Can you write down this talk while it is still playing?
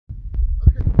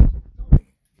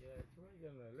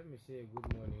me say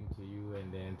good morning to you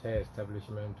and the entire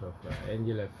establishment of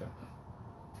Angel FM.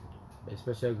 A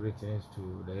special greetings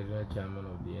to the regional chairman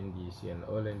of the NDC and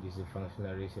all NDC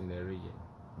functionaries in the region.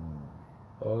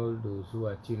 All those who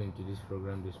are tuned into this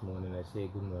program this morning, I say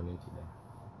good morning to them.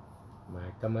 My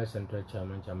Tamil Central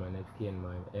Chairman, Chairman FK, and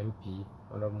my MP,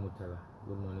 Honorable Mutala,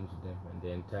 good morning to them and the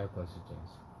entire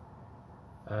constituency.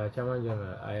 Chairman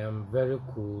General, I am very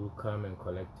cool, calm, and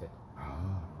collected.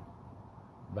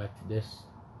 But there's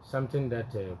something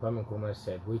that Kwame Nkrumah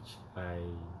said, which I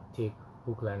take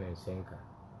hook, line, and sinker.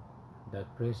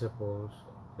 That principles,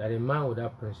 that a man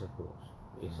without principles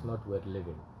is not worth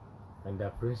living, and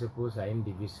that principles are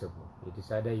indivisible. It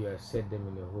is either you accept them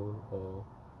in a whole or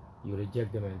you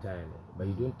reject them entirely. But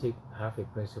you don't take half a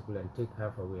principle and take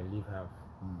half away and leave half.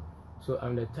 So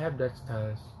I'm the type that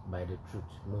stands by the truth,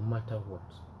 no matter what.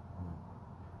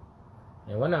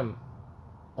 And when I'm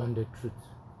on the truth,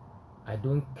 I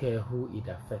don't care who it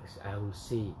affects, I will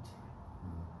say it.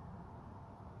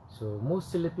 So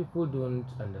mostly people don't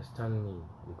understand me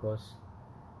because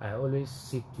I always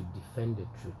seek to defend the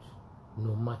truth,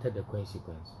 no matter the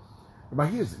consequences. But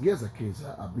here's a case.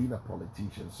 Being a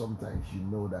politician, sometimes you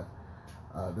know that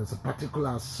there's a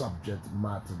particular subject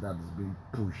matter that is being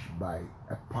pushed by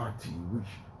a party which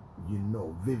you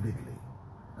know vividly.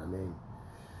 I mean,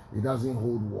 it doesn't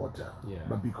hold water. Yeah.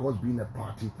 But because being a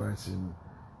party person,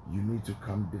 you need to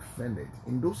come defend it.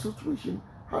 In those situations,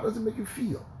 how does it make you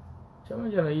feel?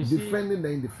 You defending the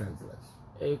indefenseless.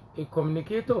 A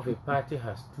communicator of a party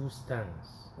has two stands.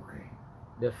 Okay.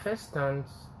 The first stance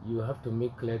you have to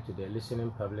make clear to the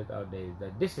listening public out there is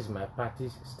that this is my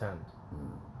party's stand.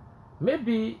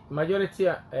 Maybe majority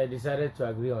decided to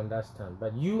agree on that stand,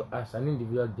 but you as an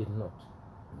individual did not.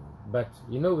 But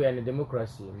you know we are in a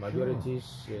democracy.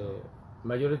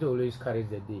 Majority always carries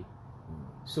the day.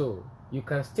 So you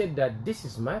can state that this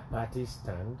is my party's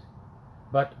stand,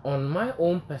 but on my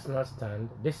own personal stand,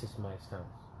 this is my stance.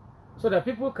 So that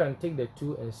people can take the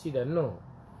two and see that no,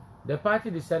 the party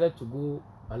decided to go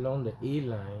along the A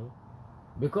line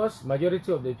because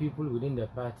majority of the people within the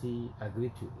party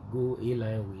agreed to go A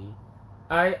line way.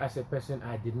 I as a person,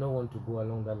 I did not want to go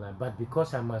along that line, but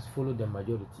because I must follow the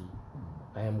majority,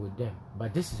 I am with them.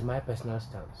 But this is my personal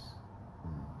stance.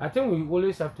 I think we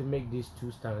always have to make these two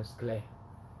stances clear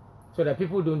so that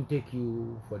people don't take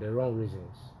you for the wrong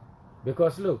reasons.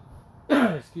 Because look,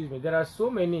 excuse me, there are so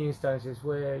many instances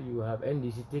where you have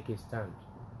NDC take a stand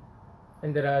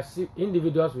and there are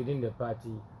individuals within the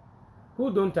party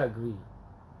who don't agree,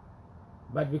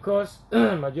 but because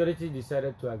majority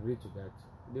decided to agree to that,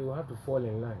 they will have to fall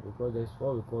in line because there's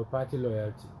what we call party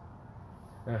loyalty.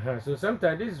 So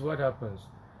sometimes this is what happens,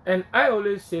 and I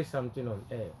always say something on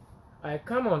air. I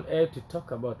come on air to talk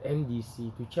about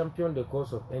NDC, to champion the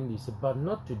cause of NDC, but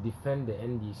not to defend the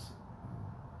NDC.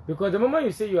 Because the moment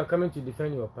you say you are coming to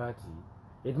defend your party,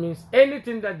 it means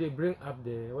anything that they bring up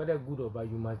there, whether good or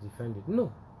bad, you must defend it.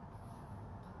 No.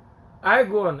 I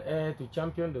go on air to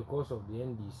champion the cause of the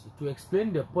NDC, to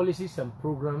explain the policies and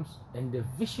programs and the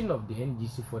vision of the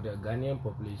NDC for the Ghanaian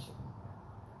population.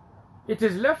 It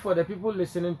is left for the people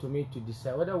listening to me to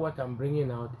decide whether what I'm bringing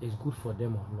out is good for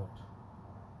them or not.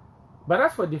 But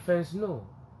as for defense, no.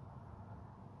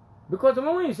 Because the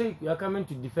moment you say you are coming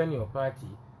to defend your party,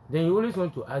 then you always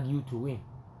want to argue to win.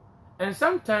 And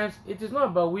sometimes it is not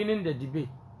about winning the debate.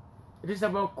 It is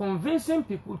about convincing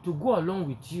people to go along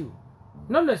with you,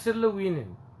 not necessarily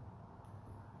winning.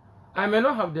 I may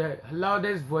not have the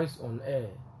loudest voice on air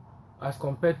as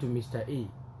compared to Mr.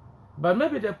 A, but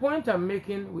maybe the point I'm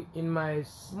making in my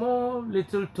small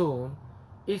little tone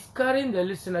is carrying the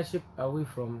listenership away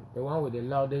from the one with the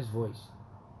loudest voice.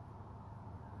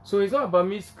 So it's not about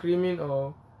me screaming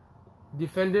or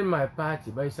defending my party,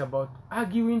 but it's about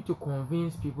arguing to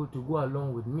convince people to go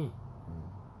along with me.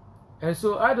 And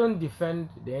so I don't defend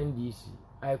the NDC.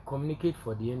 I communicate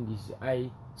for the NDC.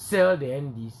 I sell the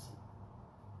NDC.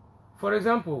 For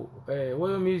example,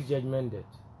 Woyomi's judgment that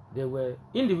there were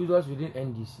individuals within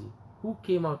NDC who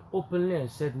came out openly and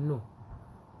said no,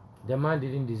 the man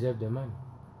didn't deserve the money.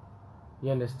 You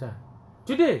understand?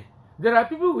 Today, there are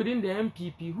people within the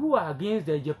MPP who are against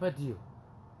the JEPA deal.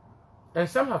 And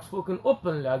some have spoken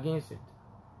openly against it.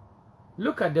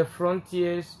 Look at the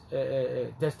Frontiers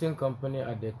testing company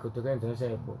at the Kotoka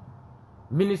International Airport.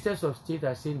 Ministers of state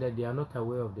are saying that they are not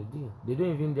aware of the deal.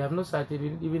 They have not cited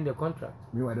even the contract.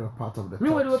 Meanwhile, they were part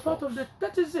of the.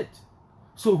 That is it.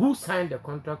 So who signed the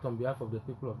contract on behalf of the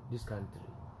people of this country?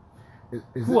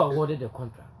 Who awarded the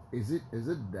contract? Is it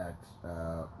that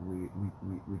we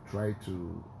try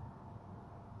to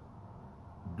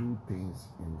do things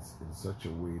in such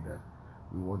a way that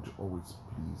we want to always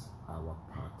please our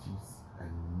parties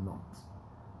and not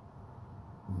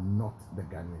the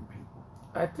Ghanaian people?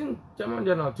 I think, Chairman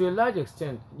General, to a large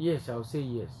extent, yes, I would say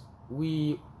yes.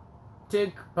 We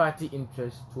take party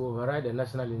interest to override the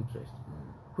national interest,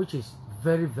 which is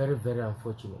very, very, very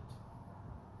unfortunate.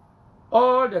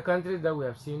 All the countries that we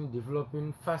have seen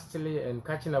developing fastly and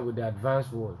catching up with the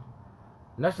advanced world,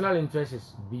 national interest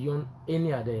is beyond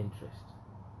any other interest.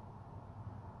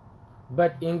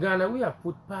 But in Ghana, we have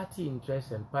put party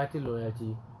interest and party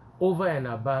loyalty over and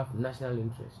above national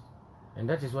interest. And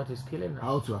that is what is killing us.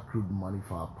 How to accrue money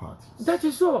for our parties. That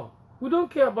is all. We don't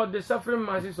care about the suffering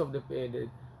masses of the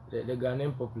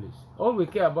Ghanaian populace. All we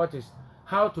care about is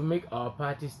how to make our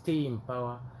party stay in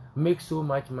power, make so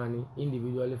much money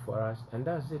individually for us, and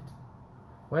that's it.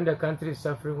 When the country is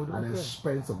suffering, we don't care. At the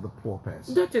expense of the poor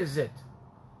person. That is it.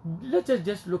 Let us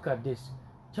just look at this.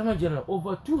 Chairman General,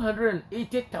 over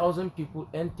 280,000 people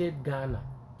entered Ghana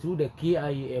through the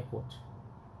KIA airport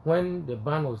when the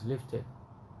ban was lifted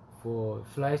for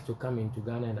flights to come into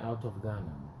Ghana and out of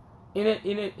Ghana.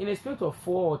 In a space of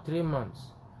 4 or 3 months,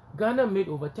 Ghana made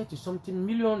over $30-something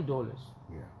million.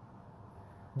 Yeah.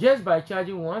 Just by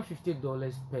charging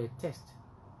 $150 per test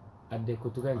at the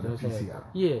Kotoka International Airport.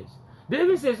 Yes. They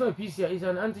even say it's not a PCR, it's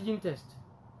an antigen test.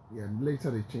 Yeah, and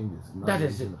later they change it. That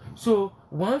is it. So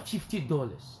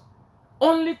 $150.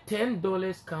 Only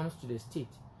 $10 comes to the state.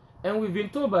 And we've been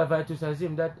told by Vitus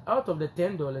Azim that out of the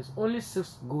 $10, only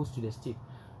 $6 goes to the state.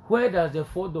 Where does the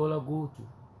 $4 go to?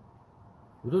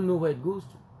 We don't know where it goes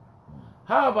to.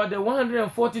 How about the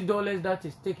 $140 that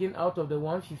is taken out of the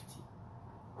 $150?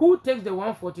 Who takes the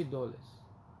 $140?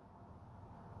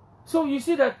 So you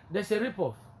see that there's a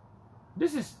ripoff.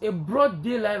 This is a broad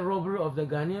daylight robbery of the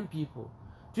Ghanaian people.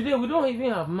 Today we don't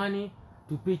even have money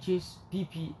to purchase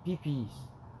PPEs.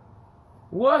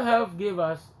 World Health gave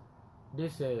us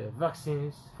these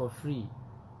vaccines for free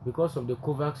because of the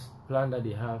COVAX plan that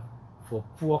they have for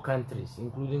poor countries,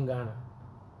 including Ghana.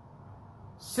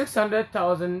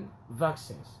 600,000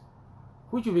 vaccines,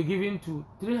 which will be given to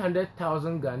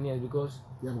 300,000 Ghanaians because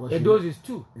a dose is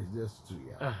 2. It's just 2,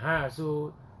 yeah.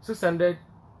 So 600,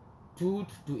 2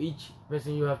 to each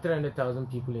person, you have 300,000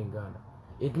 people in Ghana.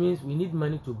 It means we need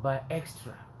money to buy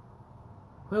extra.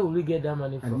 Where will we get that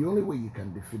money from? And the only way you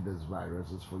can defeat this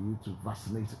virus is for you to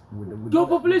vaccinate with your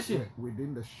population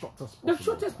within the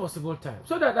shortest possible time,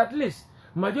 so that at least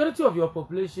majority of your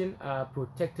population are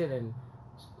protected and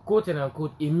quote and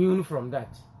unquote immune from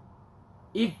that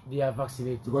if they are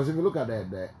vaccinated. Because if you look at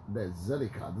the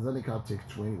Zenica takes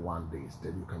 21 days,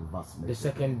 then you can vaccinate the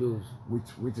second dose,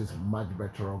 which is much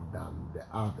better off than the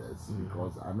others.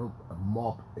 Because I know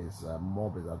mob is I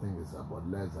think it's about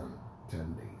less than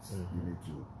 10 days. You need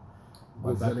to.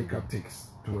 But Zenica takes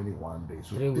 21 days,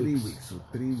 so 3 weeks. So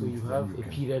 3 weeks. So you have a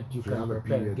period you can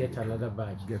prepare, get another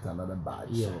badge.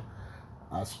 Yeah. So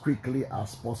as quickly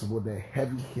as possible, the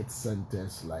heavy hit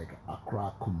centers like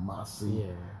Accra, Kumasi,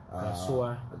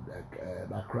 Accra,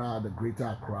 the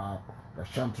Greater Accra, the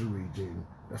Shanti region,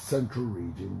 the Central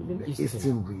region, the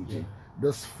Eastern region.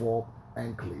 These 4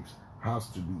 enclaves has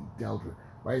to be dealt with.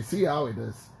 But you see how it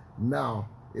is now.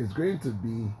 It's going to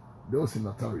be those in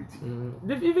authority.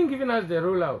 They've even given us the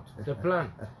rollout, the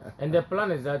plan, and the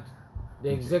plan is that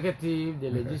the executive, the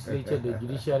legislature, the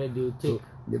judiciary, they will take. So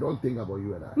they don't think about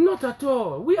you and I. Not at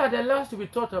all. We are the last to be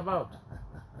thought about.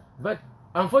 But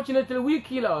unfortunately, we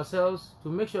kill ourselves to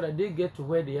make sure that they get to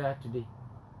where they are today.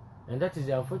 And that is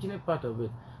the unfortunate part of it.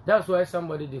 That's why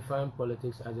somebody defined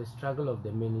politics as a struggle of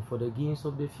the many for the gains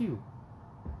of the few.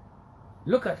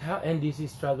 Look at how NDC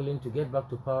is struggling to get back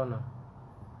to power now.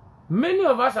 Many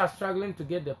of us are struggling to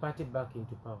get the party back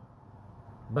into power.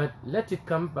 But let it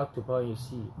come back to power and you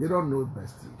see it. They don't know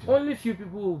best. Only few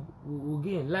people will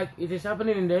gain. Like it is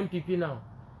happening in the MPP now.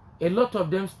 A lot of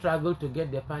them struggle to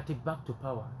get their party back to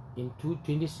power in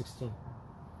 2016.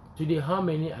 Today, how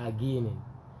many are gaining?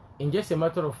 In just a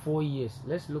matter of 4 years,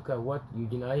 let's look at what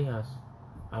Eugene Ayi has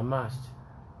amassed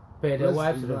per the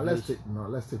wife's revelation.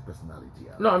 Let's take personality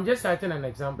out. No, I'm just citing an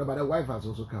example. No, but the wife has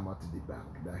also come out to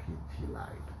debunk that he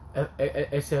lied.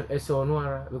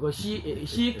 Because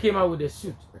she came out with a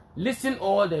suit listing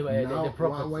all the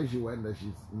property. When she went there,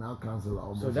 she's now cancelled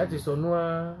almost. So that is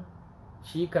Onua.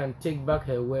 She can take back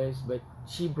her words, but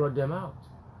she brought them out.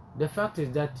 The fact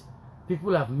is that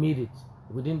people have made it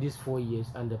within these 4 years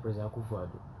under President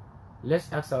Akufo-Addo. Let's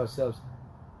ask ourselves,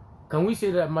 can we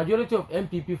say that majority of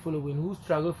MPP following who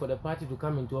struggled for the party to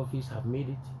come into office have made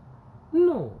it?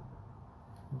 No.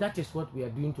 That is what we are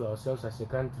doing to ourselves as a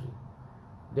country.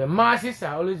 The masses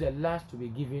are always the last to be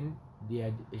given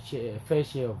their fair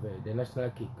share of the national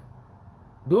cake.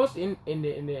 Those in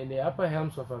the upper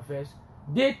helms of affairs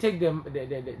they take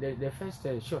the first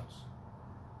shots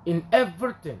in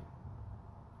everything.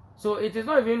 So it is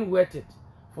not even worth it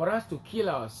for us to kill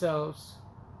ourselves,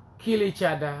 kill each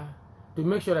other, to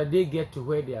make sure that they get to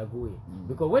where they are going.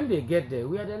 Because when they get there,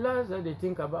 we are the last that they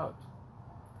think about.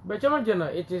 But Chairman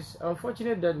General, it is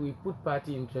unfortunate that we put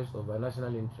party interest over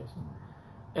national interest.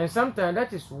 And sometimes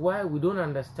that is why we don't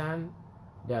understand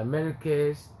the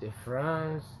Americas, the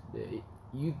France, the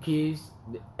UKs,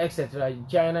 etc.,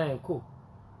 China and co.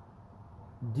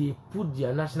 They put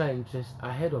their national interest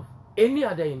ahead of any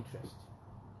other interest.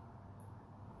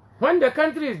 When the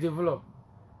country is developed,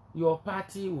 your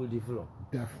party will develop.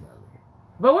 Definitely.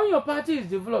 But when your party is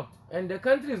developed and the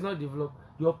country is not developed,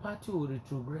 your party will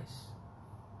retrogress.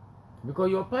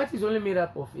 Because your party is only made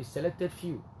up of a selected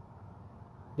few.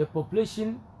 The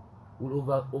population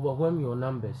will overwhelm your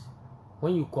numbers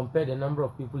when you compare the number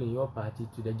of people in your party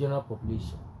to the general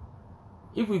population.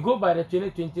 If we go by the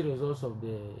 2020 results of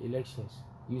the elections,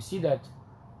 you see that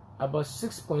about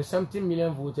 6-point-something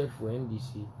million voted for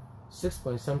NDC,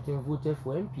 6-point-something voted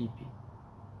for MPP.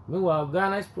 Meanwhile,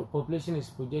 Ghana's population is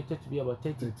projected to be about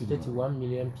 30 to 31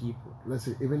 million people. Let's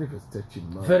say, even if it's 13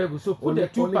 million. Very good. So put the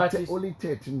two parties. Only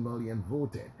 13 million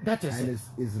voted. That is and it.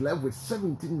 It's left with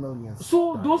 17 million.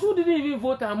 So those who didn't even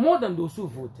vote are more than those who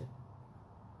voted.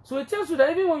 So it tells you that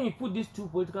even when you put these two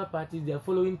political parties, they are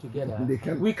following together.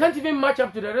 We can't even match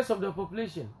up to the rest of the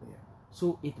population. Yeah.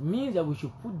 So it means that we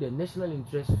should put the national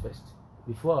interest first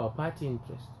before our party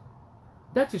interest.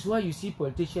 That is why you see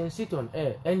politicians sit on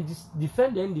air and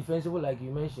defend the indefensible, like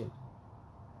you mentioned.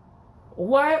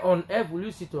 Why on earth will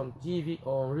you sit on TV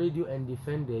or on radio and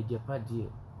defend the JEPA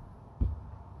deal?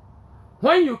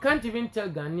 When you can't even tell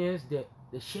Ghanaians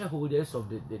the shareholders of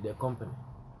the company.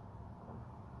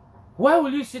 Why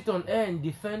will you sit on air and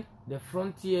defend the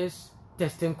Frontiers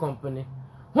testing company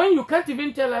when you can't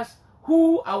even tell us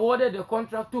who awarded the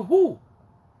contract to who?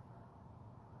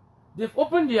 They've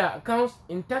opened their accounts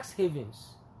in tax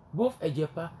havens, both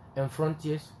EJEPA and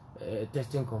Frontiers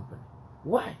testing company.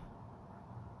 Why?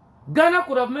 Ghana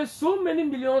could have made so many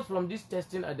millions from this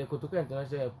testing at the Kotoka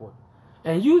International Airport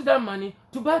and use that money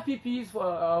to buy PPEs for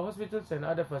our hospitals and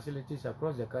other facilities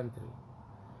across the country.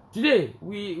 Today,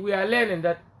 we are learning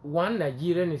that one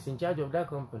Nigerian is in charge of that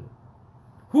company.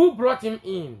 Who brought him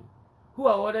in? Who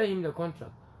awarded him the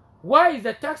contract? Why is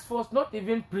the task force not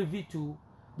even privy to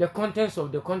the contents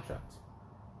of the contract?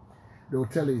 They will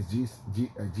tell you it's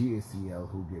GACL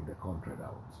who gave the contract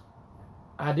out.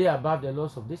 Are they above the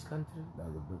laws of this country? That's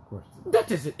a big question. That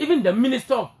is it. Even the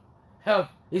Minister of Health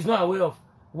is not aware of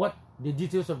what the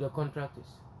details of the contract is.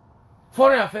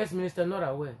 Foreign Affairs Minister not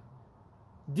aware.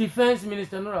 Defense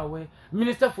Minister not aware.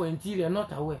 Minister for Interior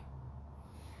not aware.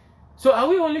 So are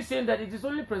we only saying that it is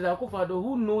only President Akufo-Addo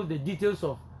who knows the details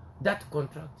of that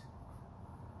contract?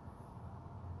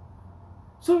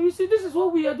 So you see, this is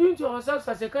what we are doing to ourselves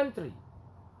as a country.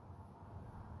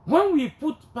 When we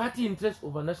put party interest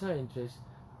over national interest,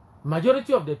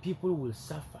 majority of the people will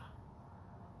suffer.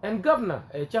 And Governor,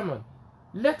 Chairman,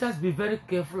 let us be very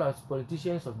careful as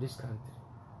politicians of this country.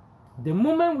 The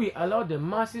moment we allow the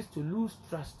masses to lose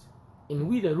trust in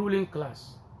we the ruling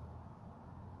class,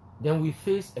 then we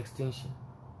face extinction.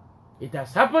 It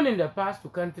has happened in the past to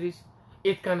countries.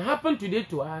 It can happen today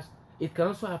to us. It can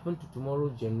also happen to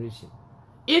tomorrow's generation.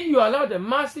 If you allow the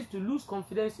masses to lose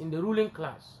confidence in the ruling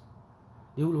class,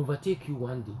 they will overtake you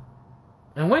one day.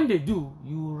 And when they do,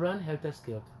 you will run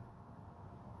helter-skelter.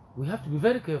 We have to be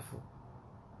very careful.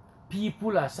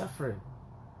 People are suffering.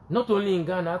 Not only in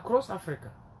Ghana, across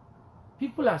Africa.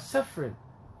 People are suffering.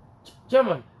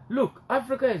 Chairman, look,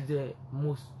 Africa is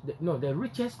the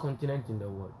richest continent in the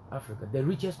world. Africa, the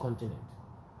richest continent.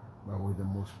 But we're the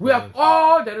most we have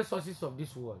all the resources of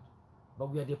this world,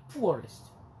 but we are the poorest.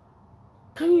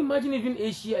 Can you imagine even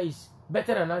Asia is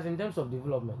better than us in terms of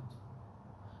development?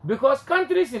 Because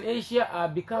countries in Asia are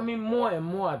becoming more and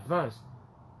more advanced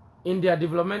in their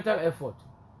developmental effort.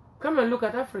 Come and look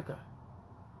at Africa.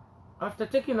 After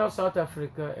taking out South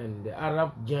Africa and the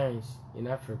Arab giants in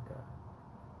Africa,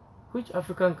 which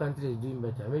African country is doing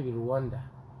better? Maybe Rwanda.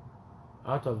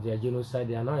 Out of their genocide,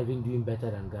 they are not even doing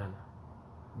better than Ghana.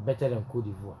 Better than Cote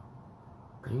d'Ivoire.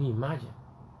 Can you imagine?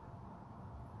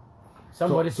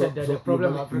 Somebody said that the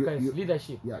problem of Africa is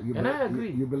leadership. Yeah, and I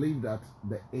agree. You believe that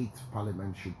the 8th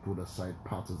Parliament should put aside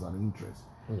partisan interests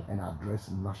and address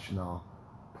national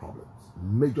problems,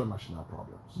 major national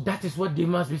problems. That is what they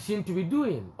must be seen to be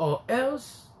doing, or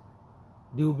else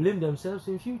they will blame themselves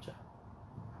in future.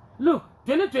 Look,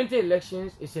 2020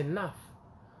 elections is enough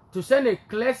to send a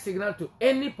clear signal to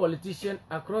any politician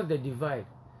across the divide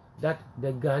that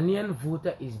the Ghanaian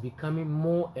voter is becoming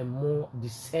more and more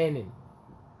discerning.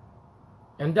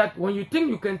 And that when you think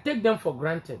you can take them for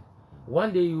granted,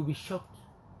 one day you'll be shocked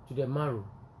to the marrow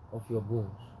of your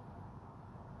bones.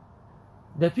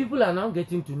 The people are now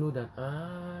getting to know that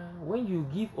when you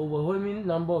give overwhelming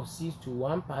number of seats to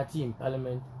one party in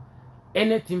parliament,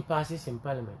 anything passes in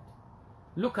parliament.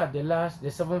 Look at the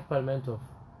 7th parliament of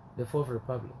the 4th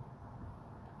Republic.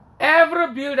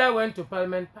 Every bill that went to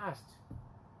parliament passed.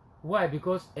 Why?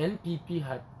 Because NPP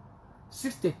had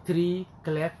 63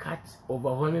 clear-cut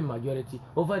overwhelming majority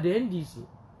over the NDC.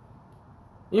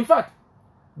 In fact,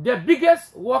 the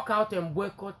biggest walkout and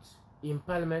boycott in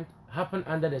parliament happened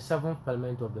under the 7th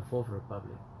parliament of the 4th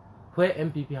Republic, where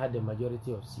NPP had the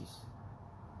majority of seats.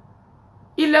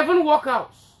 11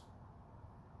 walkouts.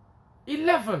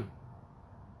 11.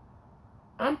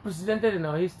 Unprecedented in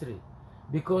our history,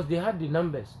 because they had the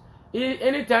numbers.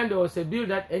 Anytime there was a bill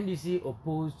that NDC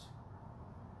opposed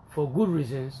for good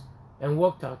reasons and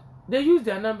walked out, they used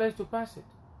their numbers to pass it.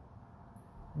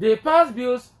 They passed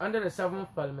bills under the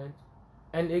 7th parliament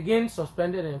and again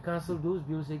suspended and cancelled those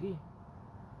bills again.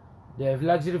 They have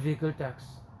luxury vehicle tax.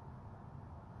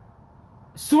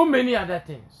 So many other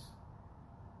things.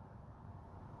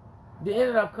 They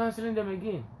ended up cancelling them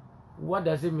again. What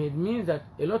does it mean? It means that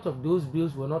a lot of those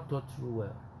bills were not thought through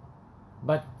well.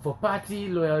 But for party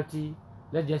loyalty,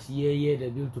 let's just hear the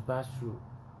bill to pass through.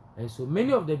 And so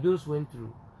many of the bills went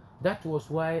through. That was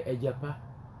why Ejapa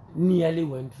nearly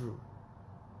went through.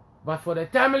 But for the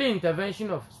timely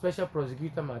intervention of Special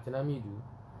Prosecutor Martin Amidu,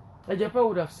 Ejapa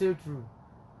would have sailed through.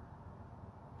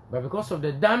 But because of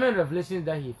the damning revelations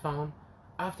that he found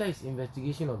after his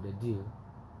investigation of the deal,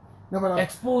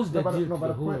 exposed the deal to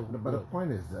the whole world. But the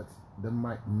point is that the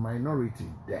minority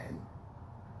then,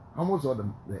 almost all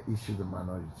the issues the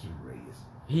minority raised,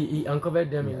 he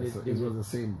uncovered them in so it was the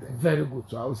same thing. Very good.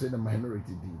 So I would say the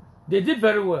minority did. They did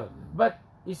very well. But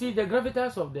you see, the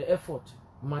gravitas of the effort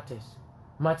matters.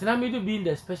 Martin Amidu being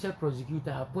the special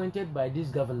prosecutor appointed by this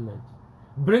government,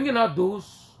 bringing out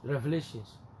those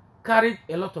revelations, carried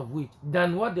a lot of weight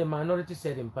than what the minority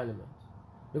said in parliament.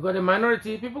 Because the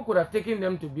minority, people could have taken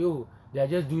them to be, oh, they are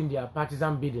just doing their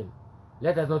partisan bidding.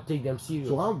 Let us not take them serious.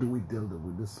 So how do we deal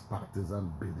with this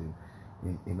partisan bidding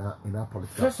in our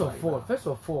political First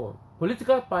of all,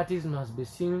 political parties must be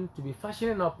seen to be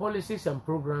fashioning our policies and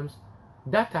programs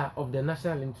that are of the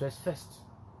national interest first.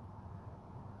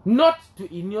 Not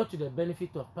to inure to the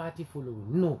benefit of party following.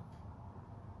 No.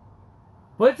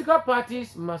 Political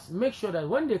parties must make sure that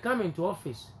when they come into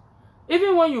office,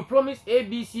 even when you promise A,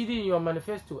 B, C, D in your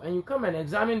manifesto, and you come and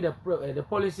examine the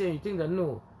policy and you think that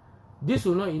no, this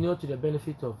will not inure to the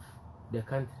benefit of the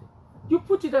country, you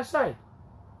put it aside.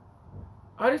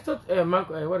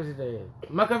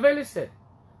 Machiavelli said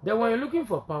that when you're looking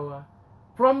for power,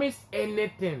 promise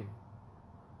anything.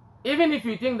 Even if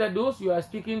you think that those you are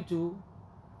speaking to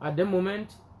at the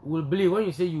moment will believe when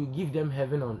you say you give them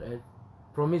heaven on earth,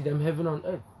 promise them heaven on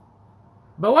earth.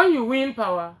 But when you win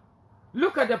power,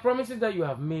 look at the promises that you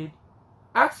have made.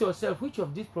 Ask yourself which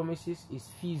of these promises is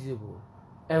feasible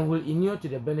and will inure to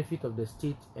the benefit of the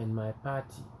state and my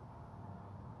party.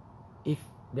 If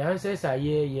the answers are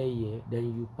yeah,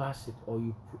 then you pass it or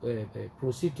you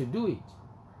proceed to do it.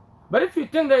 But if you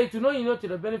think that it will not inure to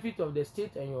the benefit of the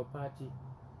state and your party,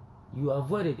 you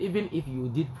avoid it. Even if you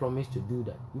did promise to do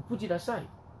that, you put it aside.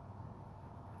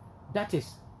 That is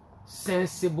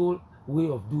sensible way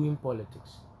of doing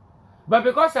politics. But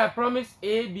because I promised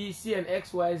A, B, C, and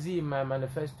X, Y, Z in my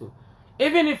manifesto,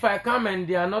 even if I come and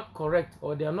they are not correct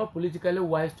or they are not politically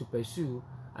wise to pursue,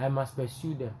 I must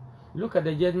pursue them. Look at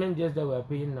the judgment just that we are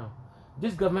paying now.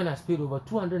 This government has paid over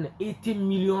 280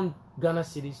 million Ghana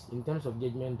cedis in terms of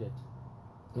judgment debt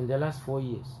in the last 4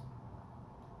 years.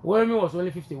 Woyomi was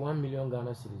only 51 million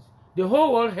Ghana cedis. The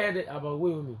whole world heard about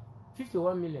Woyomi.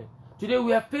 51 million. Today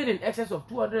we have paid in excess of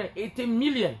 280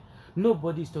 million.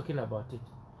 Nobody is talking about it.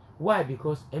 Why?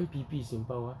 Because MPP is in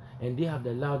power and they have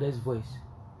the loudest voice.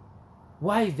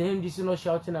 Why is the MDC not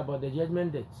shouting about the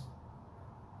judgment debts?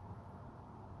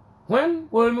 When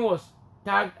Woyomi was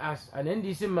tagged as an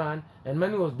NDC man and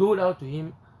money was doled out to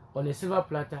him on a silver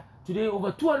platter, today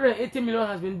over 280 million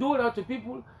has been doled out to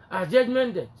people as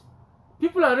judgment debt.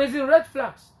 People are raising red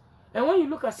flags. And when you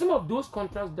look at some of those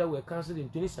contracts that were cancelled in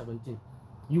 2017,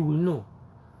 you will know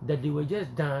that they were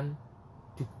just done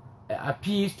to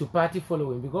appease to party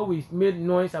following. Because we made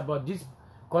noise about this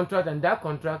contract and that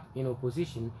contract in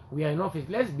opposition, we are in office.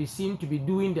 Let's be seen to be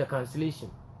doing the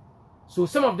cancellation. So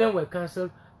some of them were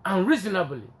cancelled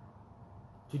unreasonably.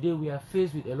 Today we are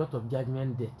faced with a lot of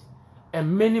judgment debt.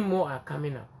 And many more are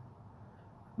coming up.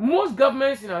 Most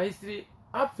governments in our history,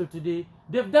 up to today,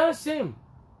 they've done the same.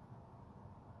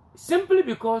 Simply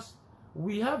because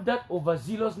we have that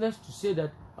overzealousness to say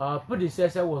that our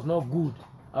predecessor was not good,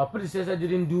 our predecessor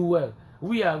didn't do well,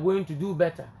 we are going to do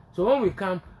better. So when we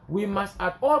come, we must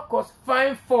at all costs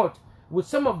find fault with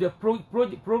some of the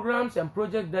programs and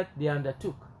projects that they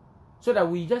undertook, so that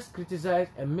we just criticize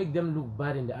and make them look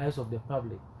bad in the eyes of the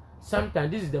public.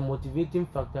 Sometimes this is the motivating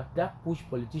factor that push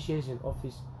politicians in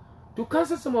office to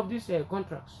cancel some of these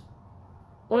contracts,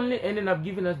 only ending up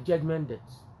giving us judgment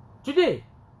debts. Today,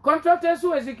 contractors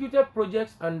who executed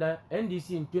projects under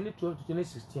NDC in 2012 to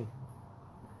 2016,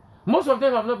 most of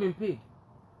them have not been paid.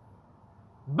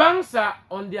 Banks are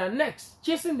on their necks,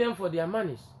 chasing them for their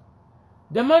monies.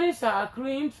 The monies are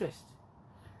accruing interest.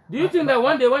 Do you think that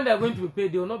one day when they are going to be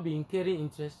paid, they will not be incurring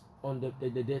interest on the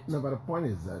debt? No, but the point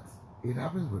is that it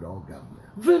happens with all government.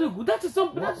 Very good. That is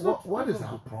something. What is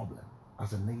our problem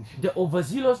as a nation? The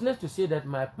overzealousness to say that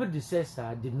my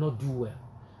predecessor did not do well,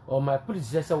 or my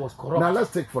predecessor was corrupt. Now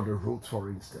let's take for the roads, for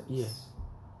instance. Yes.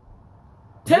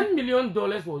 $10 million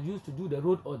was used to do the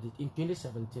road audit in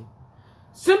 2017.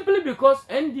 Simply because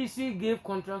NDC gave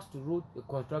contracts to road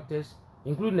contractors,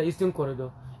 including the Eastern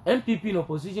Corridor. MPP in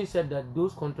opposition said that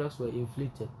those contracts were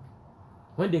inflated.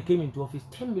 When they came into office,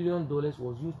 $10 million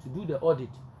was used to do the audit.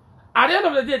 At the end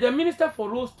of the day, the Minister for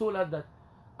Roads told us that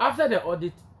after the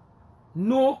audit,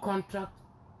 no contract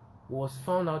was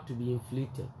found out to be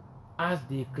inflated, as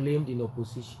they claimed in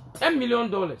opposition. $10 million.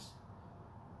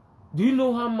 Do you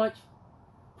know how much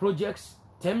projects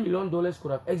 $10 million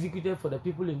could have executed for the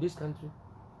people in this country?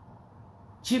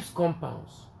 Chiefs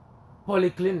compounds,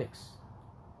 polyclinics,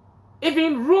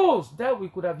 even roads that we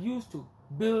could have used to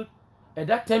build, and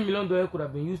that $10 million could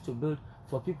have been used to build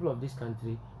for people of this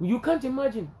country. You can't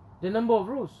imagine the number of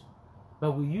roads.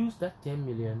 But we use that 10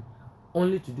 million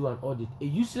only to do an audit, a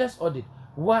useless audit.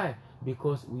 Why?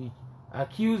 Because we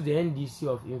accuse the NDC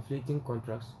of inflating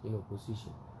contracts in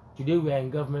opposition. Today we are in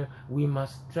government, we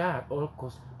must try at all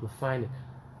costs to find it.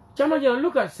 Chairman,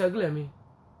 look at Seglemi.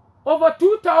 Over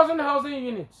 2,000 housing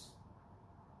units.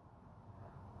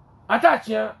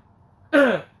 Atachia,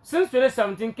 since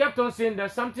 2017, kept on saying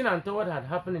that something untoward had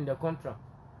happened in the contract.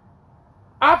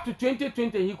 Up to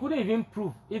 2020, he couldn't even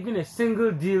prove even a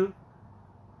single deal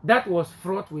that was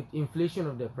fraught with inflation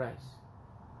of the price.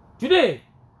 Today,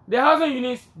 the housing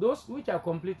units, those which are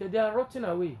completed, they are rotting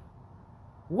away.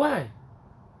 Why?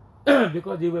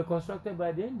 Because they were constructed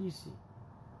by the NDC.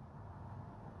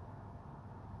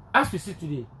 As we see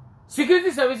today,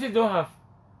 security services don't have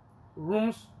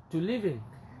rooms to live in.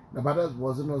 No, but that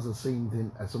wasn't the same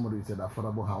thing as somebody said,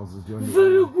 affordable houses during the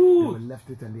Very good. They were left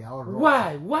it and they are wrong.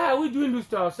 Why? Why are we doing this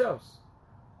to ourselves?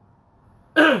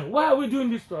 Why are we doing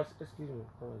this to ourselves? Excuse me.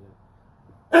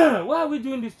 Why are we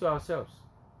doing this to ourselves?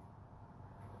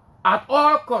 At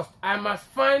all costs, I must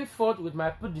find fault with my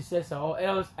predecessor, or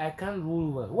else I can't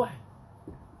rule well. Why?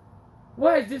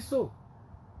 Why is this so?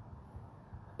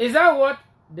 Is that what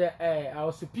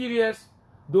our superiors,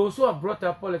 those who have brought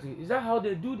up politics, is that how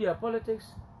they do their politics?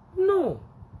 No.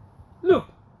 Look,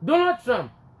 Donald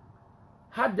Trump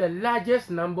had the largest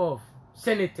number of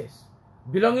senators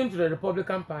belonging to the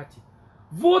Republican Party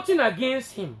voting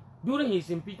against him during his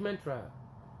impeachment trial.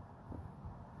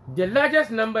 The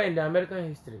largest number in the American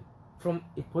history from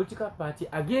a political party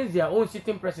against their own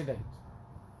sitting president.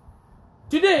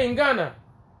 Today in Ghana,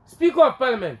 Speaker of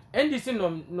Parliament,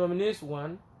 NDC nominates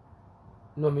one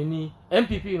nominee,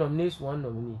 MPP nominates one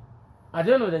nominee. At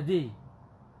the end of the day,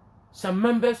 some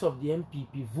members of the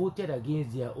MPP voted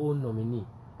against their own nominee,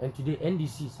 and today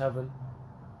NDC is having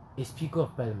a Speaker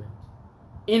of Parliament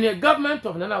in a government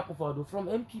of Nana Akufo-Addo from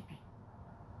MPP.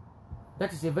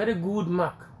 That is a very good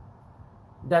mark.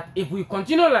 That if we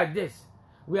continue like this,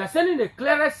 we are sending a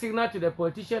clearer signal to the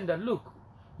politician that look,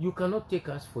 you cannot take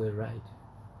us for a ride,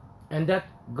 and that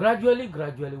gradually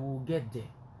we will get there,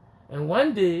 and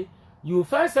one day you will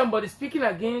find somebody speaking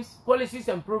against policies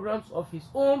and programs of his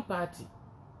own party,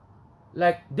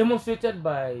 like demonstrated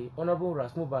by Honorable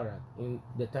Ras Mubarak in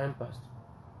the time past.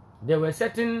 There were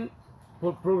certain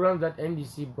programs that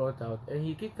NDC brought out, and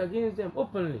he kicked against them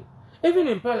openly, even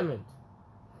in Parliament.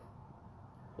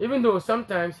 Even though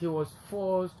sometimes he was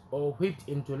forced or whipped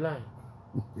into line.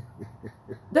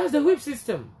 That's the whip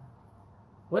system.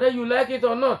 Whether you like it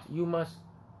or not, you must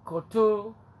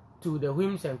kowtow to the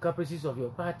whims and caprices of your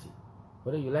party,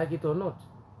 whether you like it or not.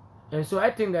 And so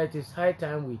I think that it is high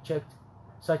time we checked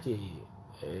such a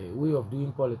way of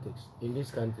doing politics in this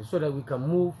country, so that we can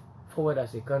move forward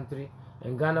as a country,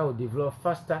 and Ghana will develop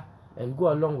faster and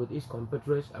go along with its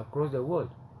competitors across the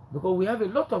world. Because we have a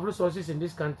lot of resources in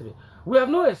this country. We have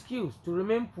no excuse to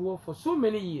remain poor for so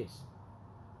many years.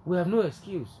 We have no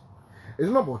excuse. It's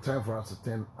not about time for us to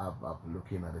turn up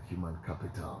looking at the human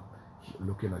capital.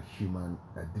 looking at human,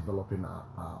 developing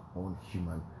our own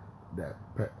human, the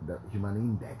human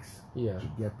index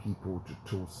to get people to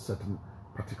toe certain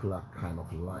particular kind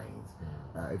of lines.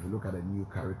 If you look at a new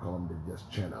curriculum they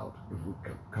just churn out, if we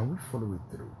can we follow it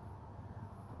through?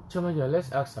 Chairman,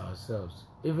 let's ask ourselves,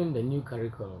 even the new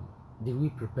curriculum, did we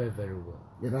prepare very well?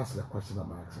 Yeah, that's the question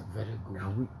I'm asking. Very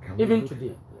good. Can even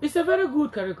today, it's a very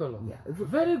good curriculum. Yeah,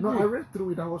 very good. No, I read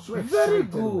through it. I was so very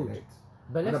excited good. With it.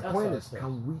 But let's the ask point ourselves, is,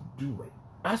 can we do it?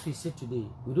 As we said today,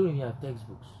 we don't even have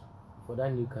textbooks for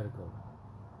that new curriculum.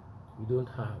 We don't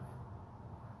have.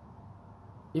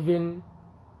 Even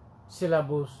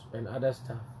syllabus and other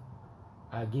stuff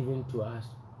are given to us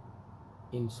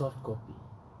in soft copy.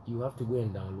 You have to go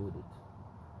and download it.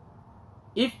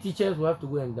 If teachers will have to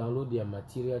go and download their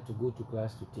material to go to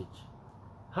class to teach,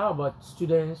 how about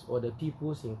students or the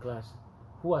pupils in class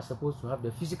who are supposed to have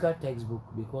the physical textbook,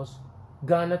 because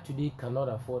Ghana today cannot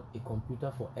afford a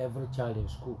computer for every child in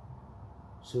school.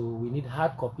 So we need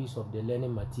hard copies of the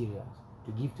learning materials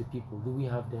to give to people. Do we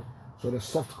have them? So the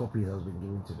soft copy has been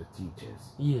given to the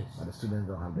teachers. Yes. But the students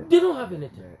don't have them. They don't have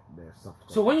anything. They're soft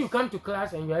copies. So when you come to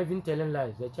class and you are even telling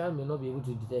lies, the child may not be able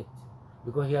to detect,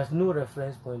 because he has no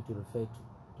reference point to refer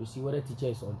to see whether teacher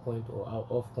is on point or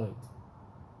off point.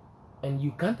 And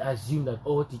you can't assume that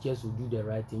all teachers will do the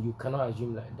right thing. You cannot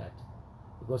assume like that,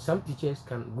 because some teachers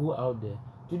can go out there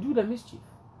to do the mischief,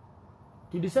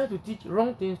 to decide to teach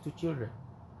wrong things to children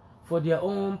for their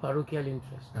own parochial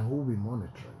interest. And who will be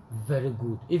monitoring? Very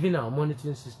good. Even our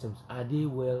monitoring systems, are they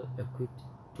well equipped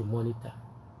to monitor?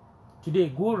 Today,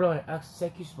 go around and ask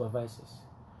circuit supervisors.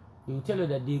 They will tell you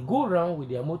that they go around with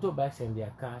their motorbikes and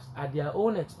their cars at their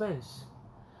own expense.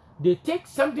 They take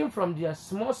something from their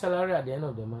small salary at the end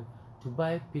of the month to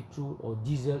buy petrol or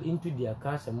diesel into their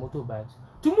cars and motorbikes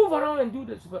to move around and do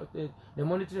the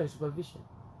monitoring and supervision.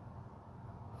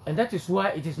 And that is why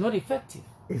it is not effective.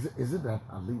 Is it that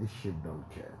our leadership don't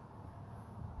care?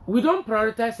 We don't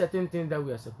prioritize certain things that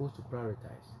we are supposed to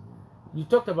prioritize. You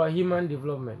talked about human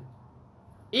development.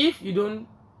 If you don't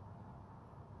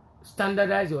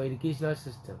standardize your educational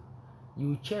system,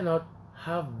 you churn out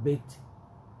half-baked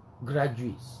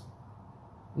graduates.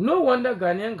 No wonder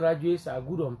Ghanaian graduates are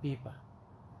good on paper.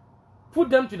 Put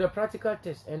them to the practical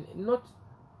test and not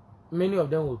many of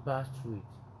them will pass through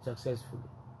it successfully.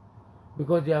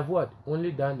 Because they have what?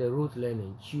 Only done the rote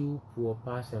learning, chew, pour,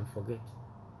 pass and forget.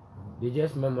 They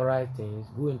just memorize things,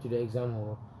 go into the exam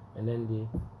hall, and then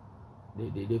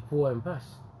they pour and pass.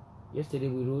 Yesterday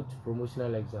we wrote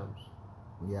promotional exams.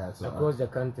 Yeah, so across the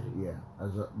country. Yeah,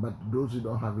 but those who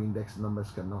don't have index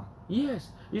numbers cannot. Yes,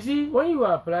 you see, when you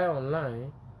apply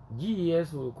online,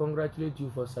 GES will congratulate you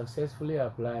for successfully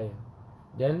applying.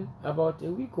 Then, about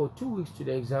a week or 2 weeks to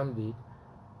the exam date,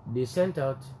 they sent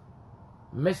out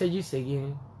messages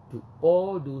again to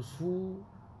all those who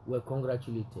were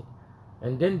congratulated.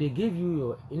 And then they gave you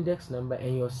your index number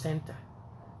and your center.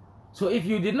 So if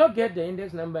you did not get the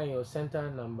index number and your center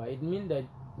number, it means that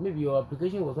maybe your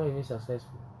application was not even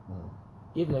successful.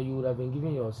 If not, you would have been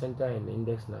given your center and the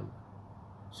index number.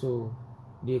 So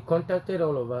they contacted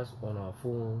all of us on our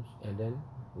phones, and then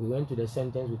we went to the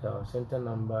centers with our center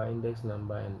number, index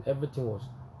number, and everything was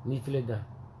neatly done.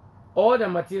 All the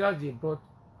materials they brought,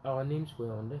 our names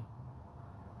were on them.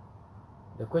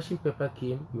 The question paper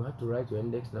came, you had to write your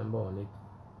index number on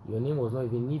it. Your name was not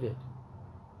even needed,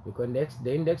 because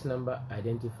the index number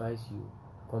identifies you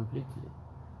completely.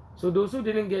 So those who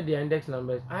didn't get their index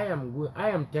numbers, I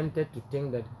am tempted to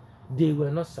think that they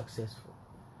were not successful.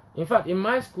 In fact, in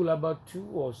my school, about 2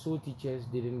 or so teachers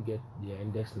didn't get their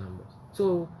index numbers.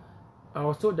 So I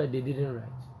was told that they didn't write.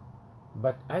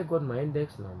 But I got my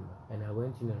index number and I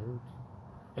went in and wrote.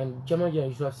 And Chairman,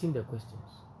 you should have seen the questions.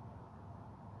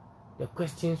 The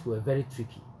questions were very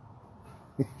tricky.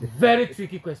 Very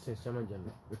tricky questions, Chairman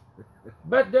Jami.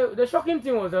 But the shocking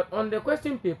thing was that on the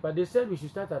question paper, they said we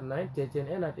should start at 9:30 and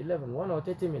end at 11, 1 or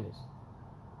 30 minutes.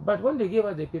 But when they gave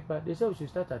us the paper, they said we should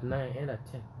start at 9 and end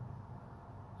at 10.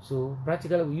 So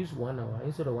practically we used 1 hour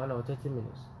instead of 1 hour 30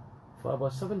 minutes for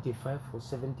about 75 or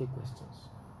 70 questions.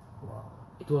 Wow.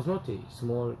 It was not a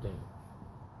small thing,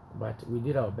 but we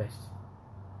did our best.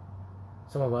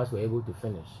 Some of us were able to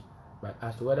finish. But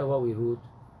as to whether what we wrote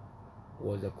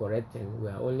was the correct thing, we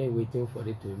are only waiting for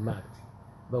it to be marked.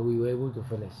 But we were able to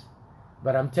finish.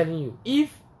 But I'm telling you,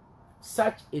 if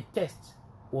such a test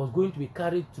was going to be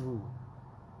carried through,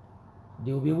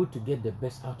 they will be able to get the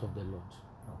best out of the lot.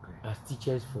 Okay. As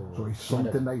teachers for... So it's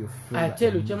something that you feel... I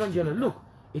tell you, Chairman General, look,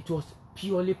 it was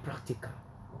purely practical.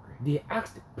 Okay. They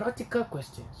asked practical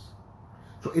questions.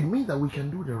 So it means that we can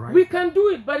do the right... We can do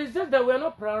it, but it's just that we're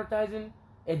not prioritizing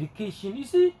education. You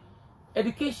see,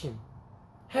 education,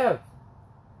 health,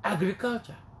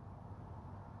 agriculture,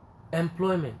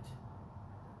 employment,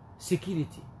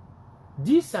 security.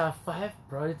 These are 5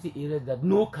 priority areas that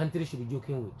no country should be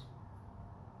joking with.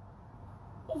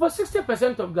 Over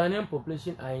 60% of Ghanaian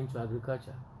population are into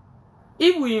agriculture.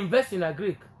 If we invest in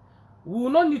agric, we will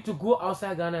not need to go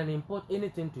outside Ghana and import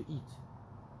anything to eat.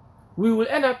 We will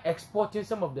end up exporting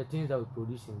some of the things that we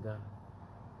produce in Ghana.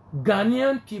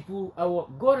 Ghanaian people,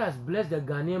 God has blessed the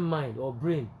Ghanaian mind or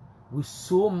brain with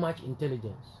so much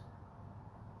intelligence.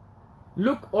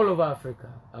 Look all over Africa.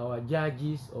 Our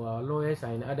judges or our lawyers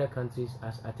are in other countries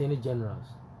as attorney generals.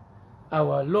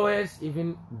 Our lawyers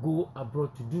even go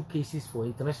abroad to do cases for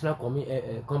international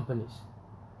companies.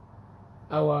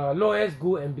 Our lawyers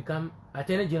go and become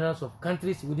attorney generals of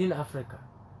countries within Africa.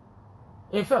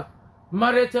 In fact,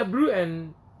 Marita Brew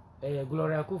and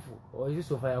Gloria Kufu, or is it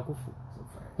Sophia Kufu?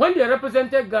 When they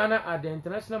represented Ghana at the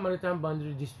International Maritime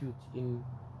Boundary Dispute in,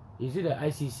 is it the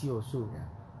ICC or so? Yeah.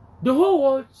 The whole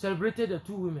world celebrated the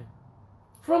 2 women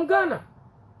from Ghana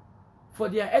for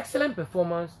their excellent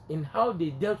performance in how they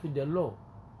dealt with the law.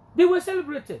 They were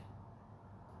celebrated.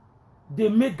 They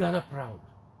made Ghana proud.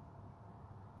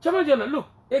 Chairman General, look,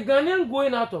 a Ghanaian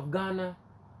going out of Ghana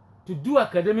to do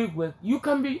academic work, you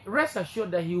can be rest assured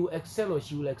that he will excel or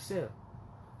she will excel.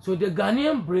 So the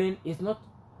Ghanaian brain is not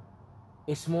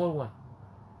a small one.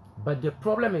 But the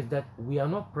problem is that we are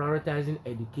not prioritizing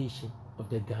education of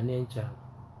the Ghanaian child.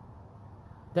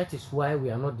 That is why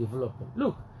we are not developing.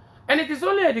 Look, and it is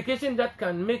only education that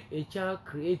can make a child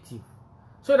creative,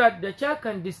 so that the child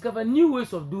can discover new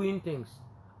ways of doing things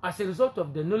as a result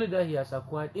of the knowledge that he has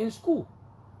acquired in school.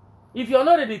 If you are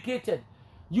not educated,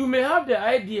 you may have the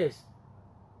ideas,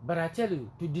 but I tell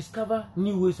you, to discover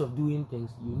new ways of doing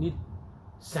things, you need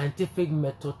scientific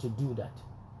method to do that.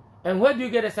 And where do you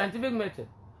get a scientific method?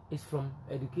 It's from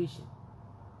education.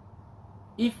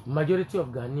 If majority of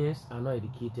Ghanaians are not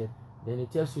educated, then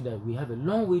it tells you that we have a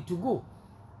long way to go.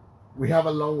 We have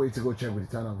a long way to go. Check with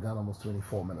the time of Ghana, almost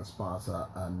 24 minutes past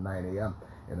 9 a.m.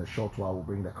 In a short while, we'll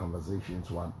bring the conversation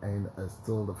to an end. It's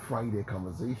still the Friday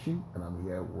conversation, and I'm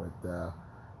here with the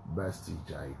best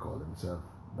teacher, he called himself.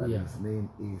 But his name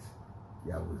is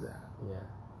Yahuza. Yeah.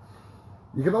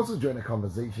 You can also join the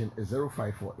conversation at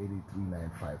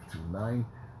 054-839529.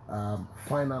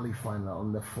 Finally,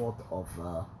 on the 4th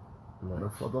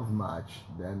of March,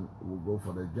 then we'll go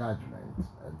for the judgment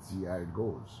and see how it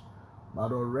goes.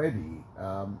 But already,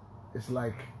 it's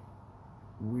like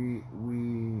we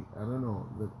I don't know,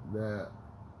 there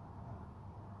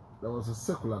was a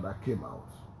circular that came out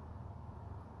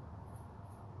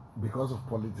because of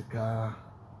political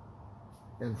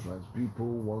influence. People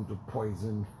want to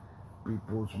poison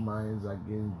people's minds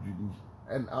against judicial.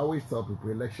 And I always tell people,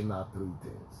 election are 3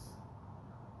 things: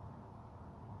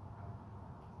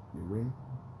 you win,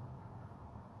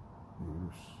 you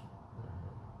lose.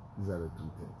 These are the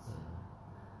 2 things.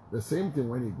 The same thing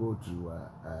when you go to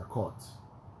court.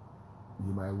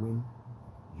 You might win,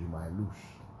 you might lose.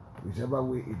 Whichever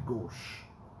way it goes,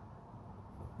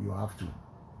 you have to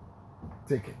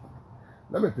take it.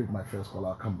 Let me pick my first call.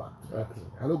 I'll come back to that. Okay.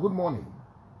 Hello, good morning.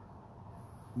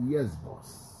 Yes, boss.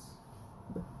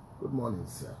 Good morning,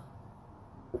 sir.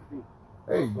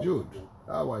 Hey, Jude.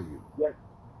 How are you? Yes.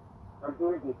 I'm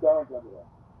doing the sound.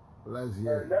 Let's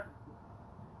hear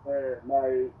it.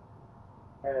 My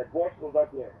boss over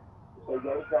there, so you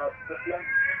have the plan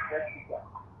teacher.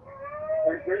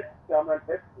 And great Chairman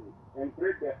Hexley, and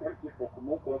great the MP for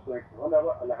Kumu Constituency,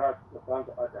 Honorable Alhaj Frank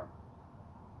Adam.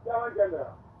 Chairman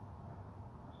General,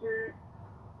 see,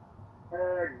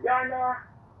 Ghana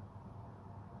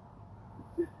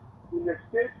is in a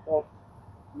state of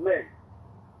men.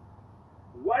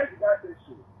 Why is that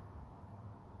issue?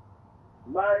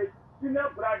 My senior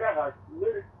brother has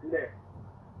made it clear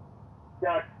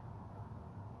that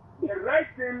the right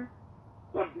thing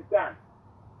can be done.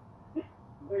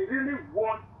 We really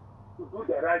want to do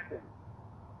the right thing.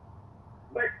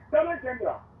 But, Chairman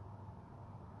General,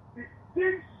 it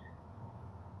seems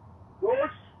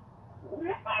those who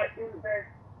are in the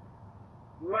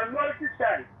minority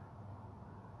side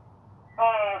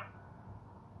are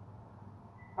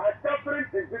suffering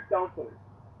in this country.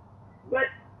 But,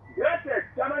 granted,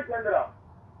 Chairman General,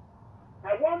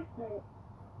 I want to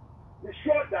be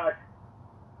sure that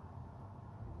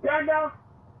Ghana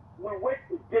will wait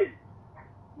again.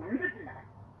 Maybe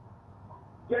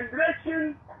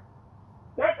generations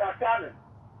that are coming.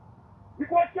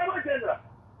 Because Chairman General,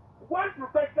 one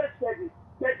professor said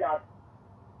that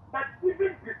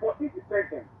even before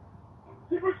independence,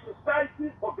 civil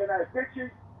society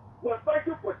organizations were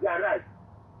fighting for their rights.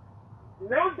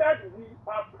 Now that we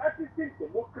are practicing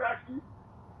democracy,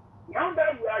 now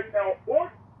that we are in our own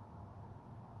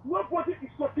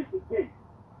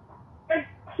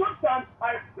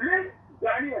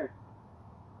Ghanaians.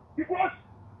 Because,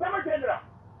 Sama General,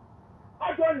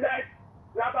 I don't like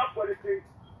rubber politics.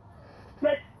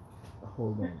 But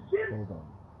Hold on.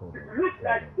 it looks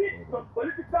like the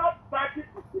political party is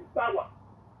in power.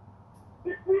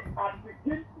 People are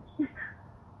beginning to speak.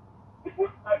 People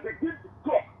are beginning to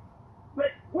talk.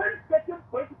 But when certain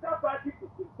political party is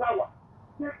in power,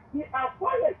 they are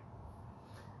quiet.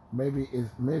 Maybe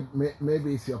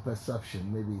it's your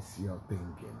perception. Maybe it's your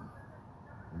thinking.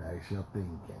 No, it's your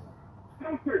thinking.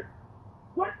 Country.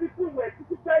 When people were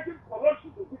criticizing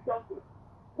corruption in this country,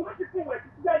 when people were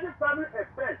criticizing family and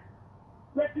friends,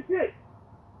 but today,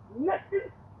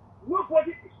 nothing,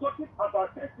 nobody is talking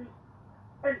about this,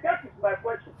 and that is my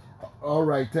question. All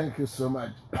right, thank you so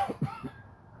much.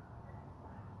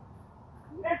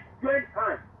 Let's join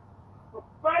hands to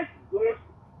fight those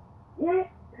who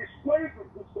is going to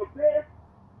disobey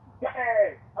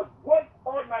God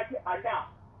Almighty Allah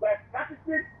by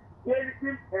practicing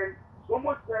realism and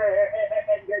almost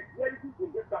and the realism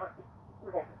in this country.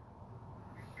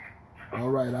 All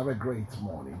right, have a great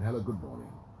morning. Hello, good morning.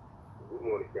 Good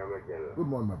morning, Chairman General. Good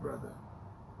morning, my brother.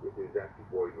 This is Zaki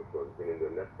Boy from the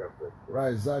next chapter.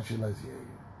 Right, Zachi, let's hear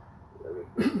you. Let me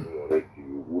say good morning to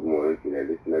you. Good morning to the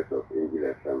listeners of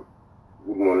Angel FM.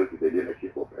 Good morning to the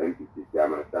leadership of MPC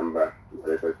Chairman Samba, to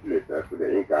the facilitator, to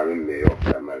the incoming mayor of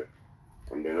Tamale,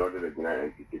 and the Northern Regional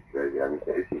MPC Treasurer,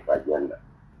 Mr. Isif Agenda.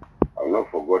 I will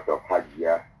not forget of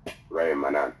Hajia Ryan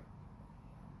Manan.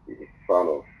 He is fond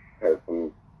of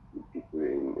helping people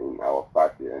in our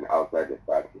party and outside the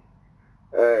party.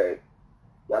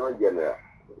 Chairman General,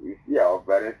 you see our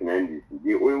parents in NDC,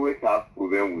 they always have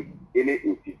proven with any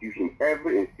institution,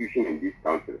 every institution in this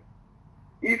country.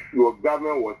 If your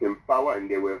government was in power and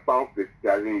they were found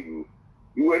criticizing you,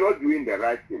 you were not doing the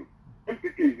right thing.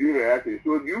 MPP is doing the right thing.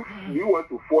 So do you want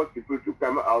to force people to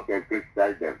come out and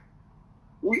criticize them?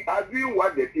 We are doing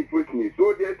what the people need,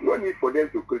 so there's no need for them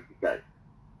to criticize.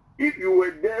 If you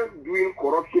were there doing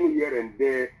corruption here and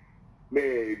there,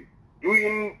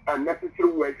 doing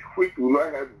unnecessary work which will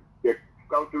not help the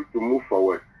country to move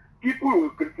forward, people will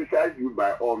criticize you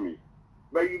by all means.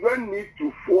 But you don't need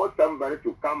to force somebody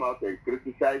to come out and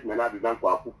criticize Nana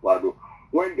Dankwa Akufo-Addo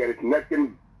when there is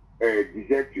nothing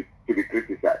deserved to be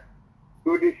criticized.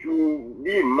 So they should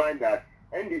be in mind that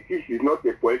NDC is not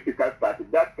a political party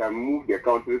that can move the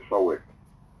country forward.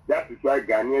 That is why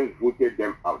Ghanaians voted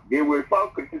them out. They were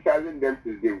found criticizing them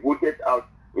since they voted out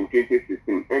in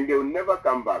 2016, and they will never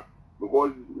come back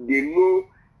because they know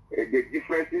the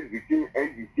differences between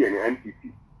NDC and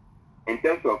NPP in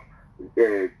terms of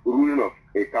ruling of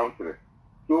a country.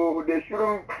 So they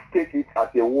shouldn't take it as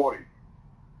a worry.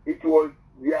 It was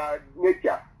their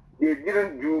nature. They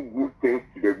didn't do good things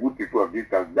to the good people of this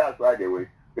country. That's why they were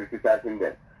criticizing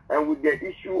them. And with the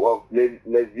issue of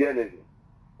lesbianism,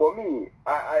 for me,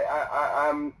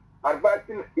 I'm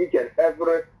advising each and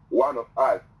every one of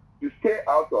us to stay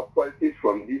out of politics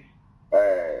from this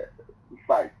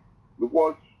fight,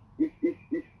 because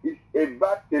it's a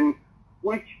bad thing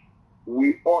which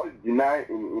we all deny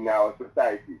in our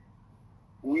society.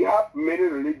 We have many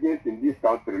religions in this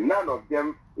country. None of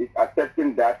them is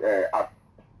accepting that act.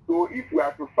 So if we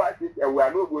are to fight it, and we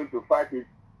are not going to fight it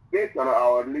based on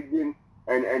our religion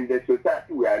and the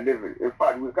society we are living, in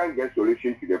fact, we can't get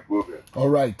solution to the problem. All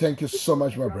right, thank you so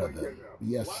much, my brother.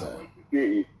 Yes, sir.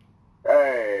 The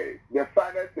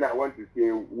final thing I want to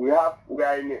say, we are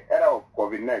in the era of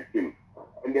COVID-19,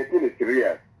 and the thing is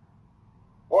real.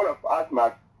 All of us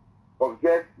must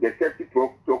observe the safety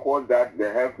protocols that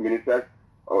the health ministers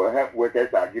or health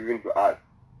workers are giving to us.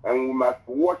 And we must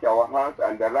wash our hands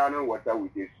under running water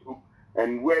with a soap,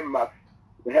 and we must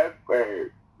help the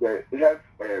health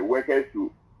workers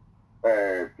to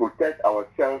protect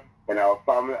ourselves and our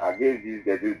family against these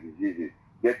deadly diseases.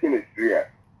 The thing is real.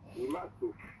 We must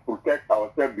protect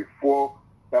ourselves before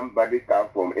somebody comes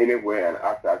from anywhere and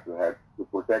asks us to help to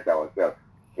protect ourselves,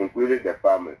 including the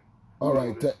family. All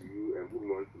right.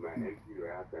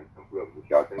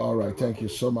 All right, thank you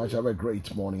so much. Have a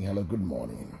great morning. Hello, good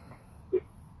morning.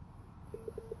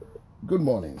 Good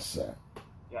morning, sir.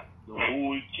 Yeah, the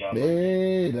whole German.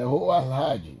 Hey, the whole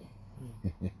Alhaji.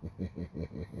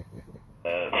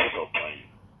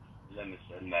 Let me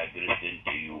send my greeting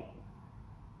to you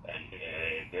and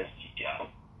best teacher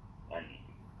and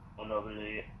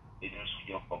honorably Idris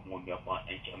John Pamumia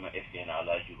and Chama FN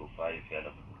Alhaji Rufai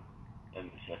Fellow. Let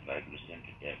me send my greeting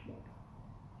to them.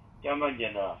 Chairman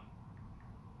General,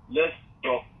 let's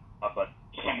talk about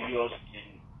serious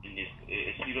in this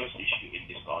a serious issue in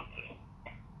this country.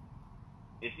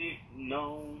 You see,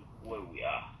 now where we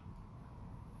are,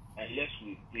 unless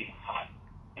we pray hard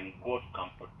and God can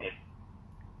protect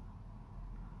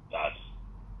us,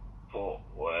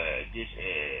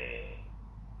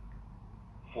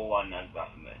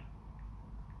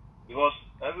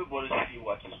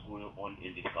 on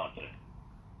in this country.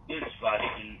 This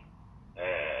vaccine,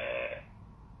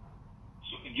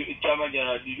 so, Chairman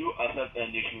General, did you accept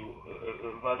an issue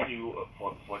vaccine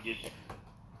for this?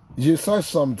 You said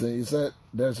something. You said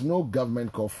there's no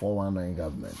government called 419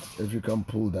 government. If you can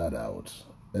pull that out,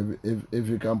 if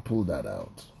you can pull that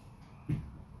out.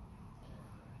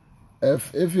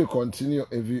 If you continue,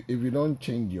 if you don't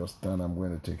change your stand, I'm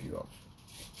going to take you off.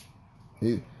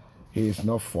 He is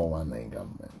not 419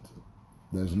 government.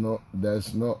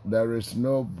 There is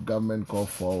no government called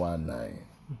 419.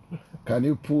 Can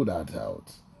you pull that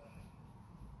out?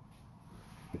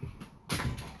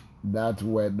 That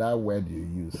word you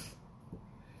use.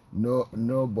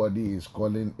 Nobody is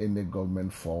calling any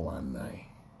government 419.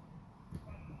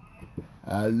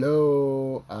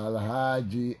 Hello,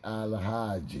 Alhaji.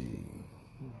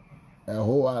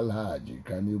 Eho Alhaji,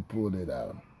 can you pull it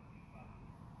out?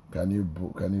 Can you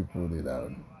pull it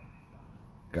out?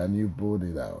 Can you pull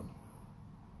it out?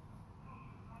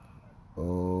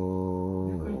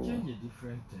 Oh, you can change a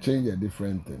different thing. Change a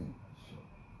different thing.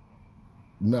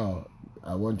 No,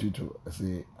 I want you to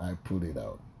say, I pull it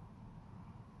out.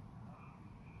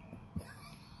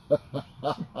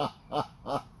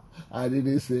 I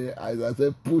didn't say, as I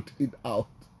said, put it out.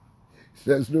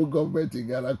 There's no government in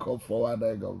Ghana called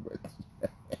 419 government.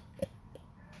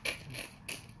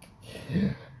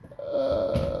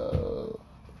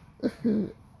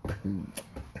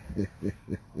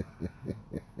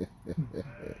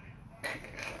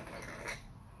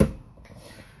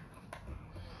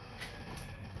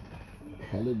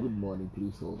 Hello, good morning.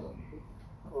 Please hold on.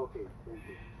 Okay, thank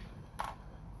you.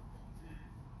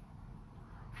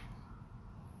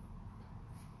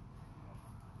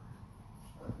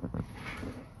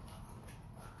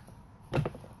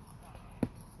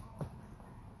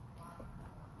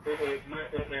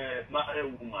 My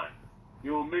woman,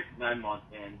 you will make 9 months,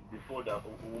 and before the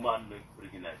woman makes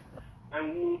pregnant,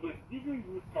 and we will be giving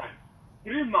you time,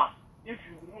 3 months. If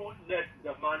you won't let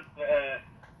the man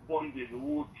born baby, we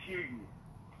will kill you.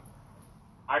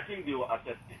 I think they will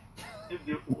accept it. If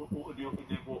they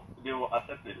will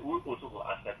accept it, we also will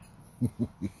accept it.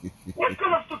 What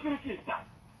kind of stupidity is that?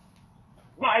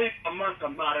 Why a man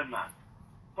can marry a man?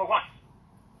 For what?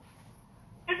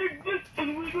 If it's this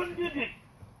thing, we don't need it.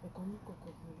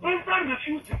 President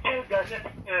refused to tell Ghana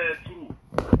true.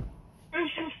 They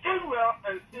should stand well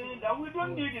and say that we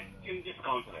don't need it in this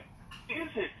country.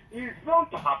 It's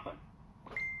bound to happen.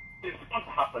 It's bound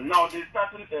to happen. Now they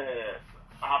started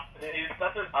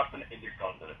happening in this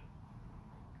country.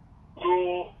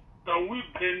 So can we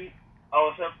blame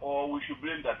ourselves or we should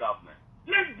blame the government?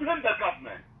 Let's blame the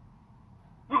government.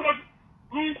 Because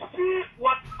we see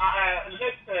what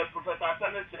Professor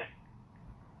Atane said.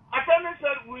 Atane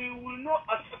said we will not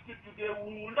accept it today,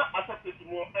 we will not accept it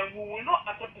tomorrow, and we will not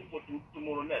accept it for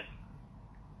tomorrow next.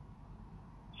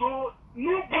 So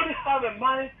nobody have a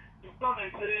mind to come and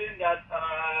say that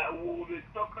we will be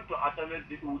talking to Atane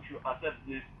that we should accept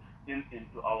this thing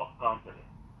into our country.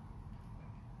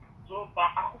 So,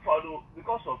 but Akufo-Addo,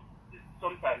 because of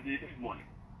sometimes they need money.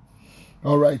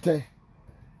 All right,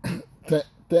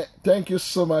 thank you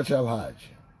so much, Alhaj.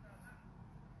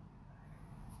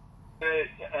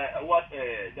 What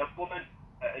the comment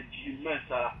G.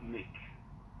 Mensa make.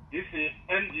 This is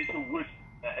end this waste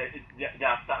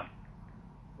their time.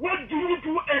 What do you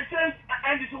do and say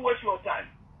end this waste your time?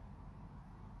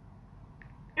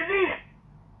 It is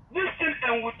this thing,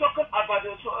 and we're talking about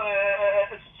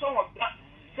some of that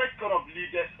such kind of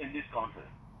leaders in this country.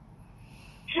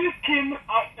 She came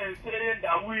out and saying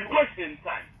that we wasting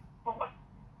time. For what?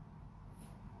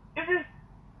 It is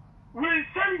we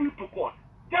send you to court.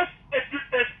 Just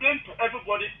explain to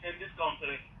everybody in this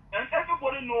country, and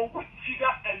everybody know which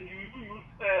figure and you use.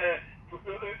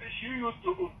 She used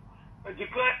to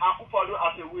declare Akufo-Addo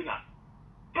as a winner.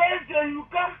 Then you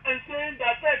come and say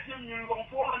that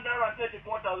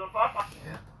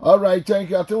 13,434,500. All right, thank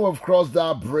you. I think we've crossed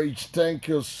that bridge. Thank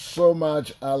you so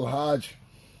much, Alhaj.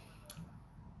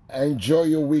 Enjoy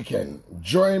your weekend.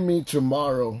 Join me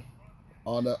tomorrow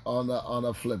on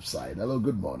a flip side. Hello,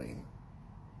 good morning.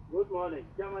 Good morning,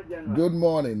 Chairman General. Good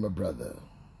morning, my brother.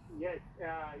 Yes,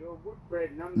 your good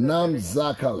friend Nam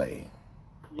Zakale.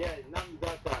 Yes, Nam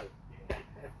Zakale.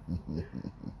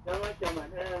 Chairman,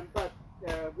 but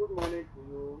good morning to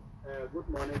you. Good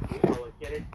morning to our charity.